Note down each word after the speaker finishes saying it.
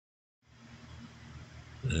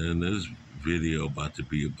And this video about to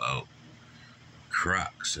be about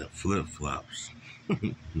Crocs and flip flops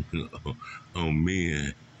on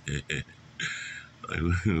men. Like,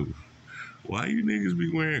 why you niggas be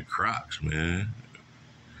wearing Crocs, man?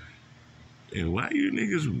 And why you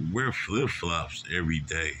niggas wear flip flops every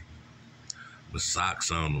day with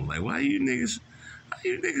socks on them? Like, why you niggas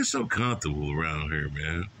so comfortable around here,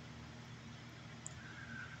 man?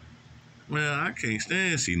 Man, I can't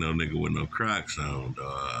stand see no nigga with no Crocs on,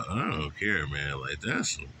 dog. I don't care, man. Like,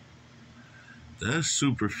 that's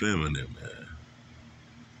super feminine, man.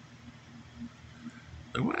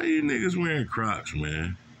 Like, why are you niggas wearing Crocs,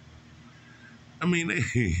 man? I mean, I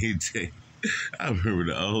remember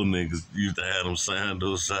the old niggas used to have them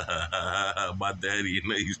sandals. My daddy and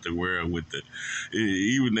they used to wear them with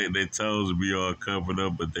even their toes would be all covered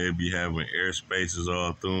up, but they'd be having air spaces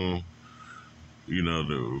all through them. You know,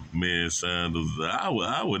 the men's sandals.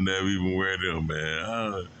 I would never even wear them, man.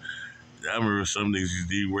 I remember some niggas used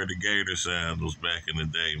to wear the gator sandals back in the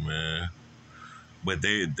day, man. But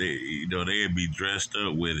they'd be dressed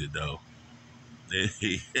up with it, though.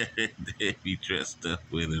 They'd be dressed up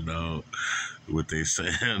with it, though, with their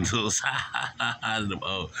sandals. them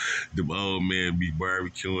old men be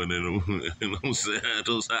barbecuing in them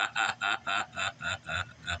sandals.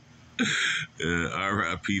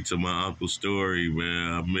 R.I.P. to my Uncle Story,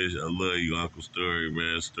 man. I love you, Uncle Story,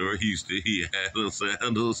 man. Story he had those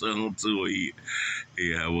sandals on too. He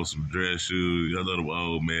had on some dress shoes. I know them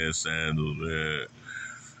old man sandals, man.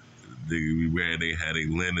 They had a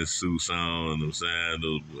linen suits on, them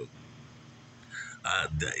sandals, but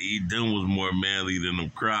them was more manly than them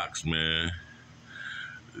Crocs, man.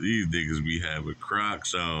 These niggas be having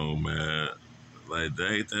Crocs on, man. Like,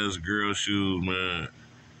 that's girl shoes, man.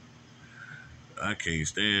 I can't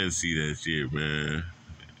stand to see that shit, man.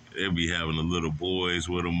 They be having the little boys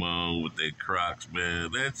with them on with their Crocs, man.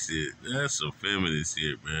 That's it. That's some feminine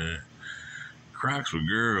shit, man. Crocs for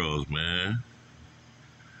girls, man.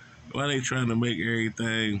 Why they trying to make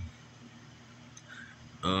everything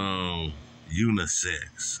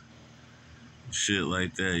unisex? Shit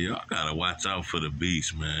like that. Y'all gotta watch out for the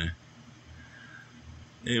beast, man.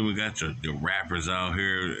 They even got the rappers out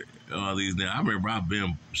here, all these nails. I remember I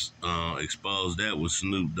been exposed that with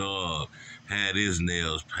Snoop Dogg, had his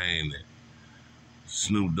nails painted.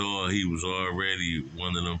 Snoop Dogg, he was already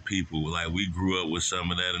one of them people. Like, we grew up with some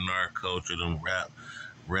of that in our culture. Them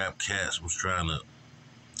rap cats was trying to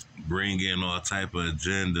bring in all type of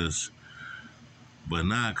agendas. But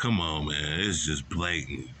nah, come on, man. It's just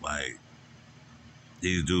blatant. Like,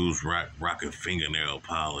 these dudes rocking fingernail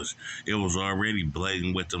polish. It was already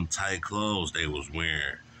blatant with them tight clothes they was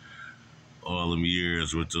wearing. All them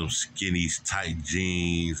years with them skinny, tight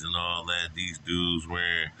jeans and all that. These dudes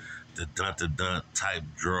wearing the dun-to-dun type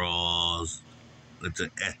drawers with the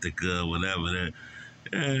Ethica, whatever that.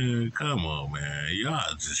 Come on, man.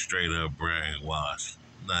 Y'all just straight up brainwashed.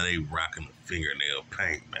 Now they rocking the fingernail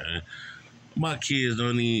paint, man. My kids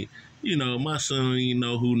don't even, my son don't even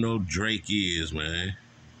know who no Drake is, man.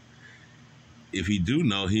 If he do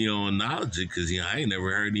know, he don't acknowledge it, because I ain't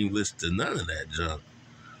never heard him listen to none of that junk.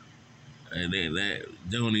 And they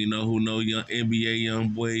don't even know who no young NBA young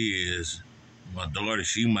boy is. My daughter,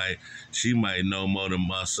 she might know more than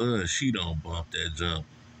my son. She don't bump that junk.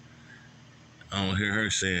 I don't hear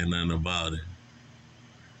her saying nothing about it.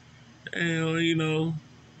 And,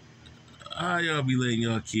 how y'all be letting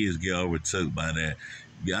y'all kids get overtook by that?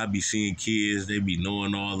 I be seeing kids, they be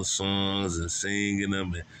knowing all the songs and singing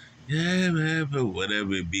them. And, yeah, man, but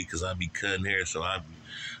whatever it be, because I be cutting hair, so I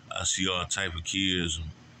see all type of kids. And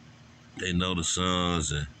they know the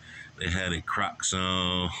songs, and they had their Crocs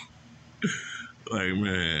on. Like,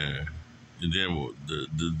 man. And then the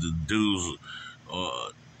dudes,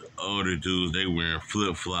 older dudes, they wearing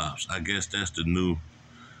flip-flops. I guess that's the new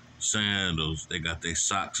sandals. They got their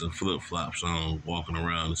socks and flip-flops on, walking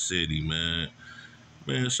around the city, man.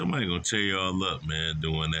 Man, somebody gonna tear y'all up, man,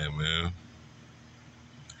 doing that, man.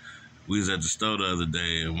 We was at the store the other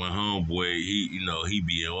day, and my homeboy, he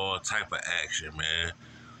be in all type of action, man.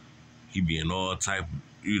 He be in all type,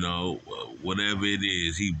 whatever it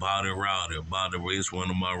is. He bought it router. It's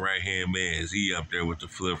one of my right-hand mans. He up there with the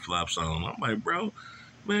flip-flops on. I'm like, bro,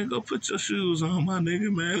 man, go put your shoes on, my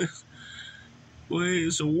nigga, man. Boy,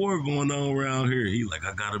 it's a war going on around here. He like,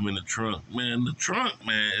 I got him in the trunk. Man, the trunk,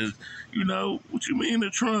 man, is, what you mean the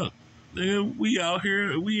trunk? Nigga, we out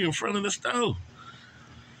here, we in front of the stove.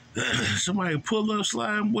 Somebody pull up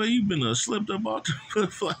sliding, boy, you been slipped up off the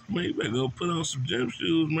flip-flop, man. You better go put on some gym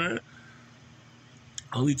shoes, man.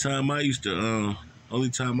 Only time I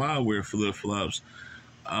wear flip-flops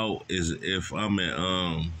out is if I'm at,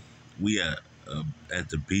 we at at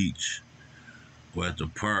the beach or at the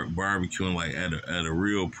park barbecuing, like at a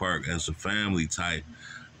real park as a family type.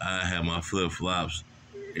 I have my flip flops,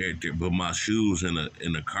 but my shoes in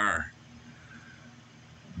the car.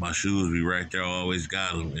 My shoes be right there. I always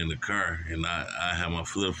got them in the car, and I have my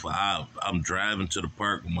flip flop. I'm driving to the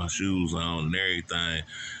park with my shoes on and everything,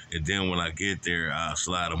 and then when I get there, I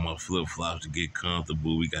slide on my flip flops to get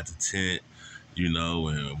comfortable. We got the tent, and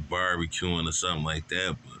barbecuing or something like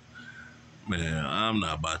that. But man, I'm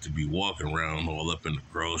not about to be walking around all up in the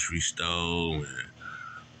grocery store and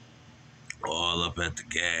all up at the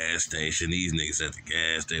gas station. These niggas at the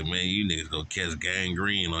gas station, man, you niggas gonna catch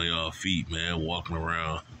gangrene on y'all feet, man, walking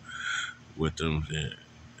around with them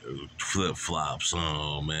flip flops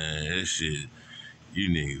on, man. That shit, you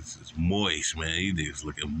niggas is moist, man. You niggas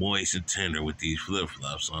looking moist and tender with these flip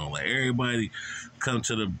flops on. Like everybody come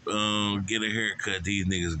to the get a haircut, these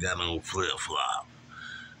niggas got on flip flop.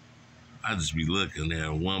 I just be looking at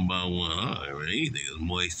them one by one. Oh, man, these niggas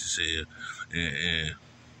moist as hell, and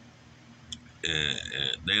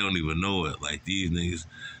they don't even know it. Like these niggas,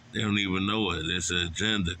 they don't even know it. It's an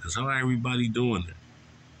agenda. Cause how everybody doing it?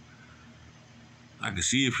 I can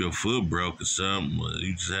see if your foot broke or something, or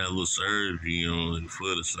you just had a little surgery on your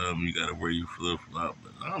foot or something, you gotta wear your flip flop.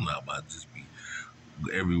 But I'm not about to just be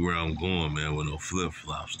everywhere I'm going, man, with no flip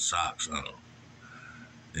flops and socks on.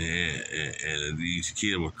 And these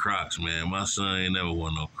kids with Crocs, man. My son ain't never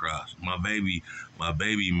worn no Crocs. My baby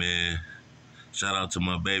man. Shout out to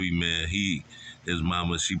my baby man. His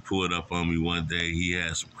mama, she pulled up on me one day. He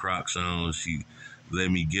had some Crocs on. She let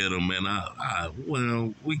me get them, man.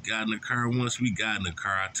 We got in the car. Once we got in the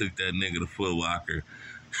car, I took that nigga to Foot Locker.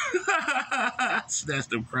 Snatched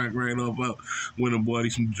them Crocs right off up. Went and bought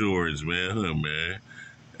him some Jordans, man. Man.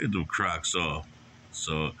 Get them Crocs off.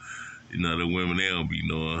 So, the women, they don't be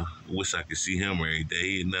knowing. I wish I could see him every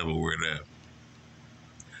day. He'd never wear that.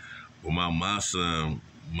 But my son,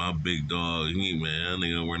 my big dog, that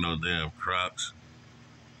nigga don't wear no damn Crocs.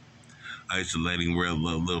 I used to let him wear a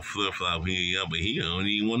little flip flop when he was young, but he don't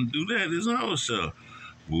even want to do that his own self.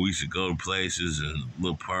 But we used to go to places and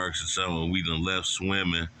little parks and something. We done left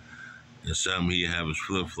swimming and something. He'd have his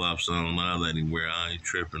flip flops on. I let him wear. I ain't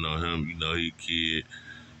tripping on him. He a kid.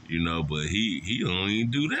 But he don't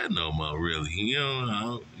even do that no more. Really, he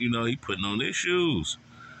putting on his shoes.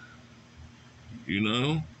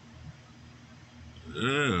 Yeah,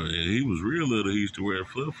 he was real little. He used to wear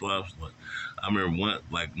flip flops. I remember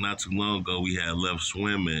not too long ago, we had left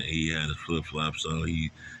swimming. He had his flip flops on.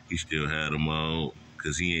 He still had them on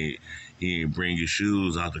because he ain't bring his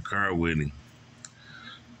shoes out the car with him.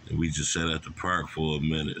 And we just sat at the park for a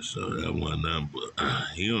minute, so that wasn't nothing. But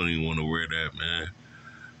he don't even want to wear that, man.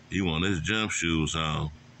 He want his jump shoes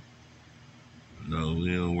on. No,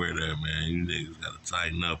 we don't wear that, man. You niggas gotta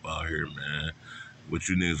tighten up out here, man. What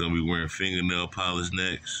you niggas gonna be wearing fingernail polish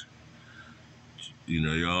next?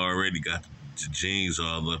 Y'all already got the jeans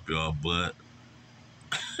all up y'all butt.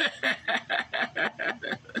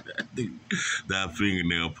 That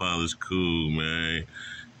fingernail polish cool, man.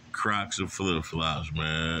 Crocs and flip flops,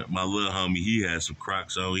 man. My little homie, he had some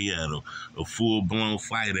Crocs on. He had a full blown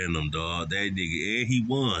fight in them, dog. That nigga, and he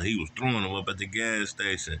won. He was throwing them up at the gas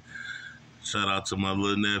station. Shout out to my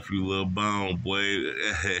little nephew, Lil Bone, boy.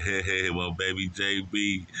 My baby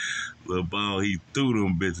JB, Lil Bone, he threw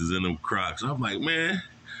them bitches in them Crocs. I'm like,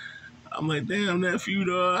 damn, nephew,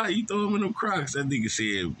 dog, how you throw them in them Crocs? That nigga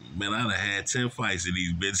said, man, I done had 10 fights in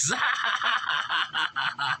these bitches.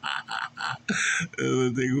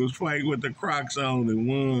 The nigga was fighting with the Crocs on and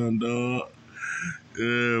won, dog.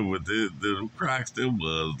 Yeah, but the Crocs, them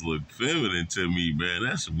look feminine to me, man.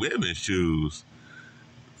 That's women's shoes.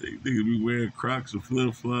 Niggas be wearing Crocs and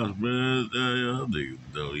flip flops, man. Y'all niggas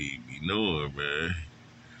don't even be knowing, man.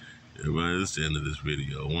 Yeah, man, that's the end of this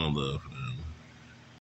video. One love, man.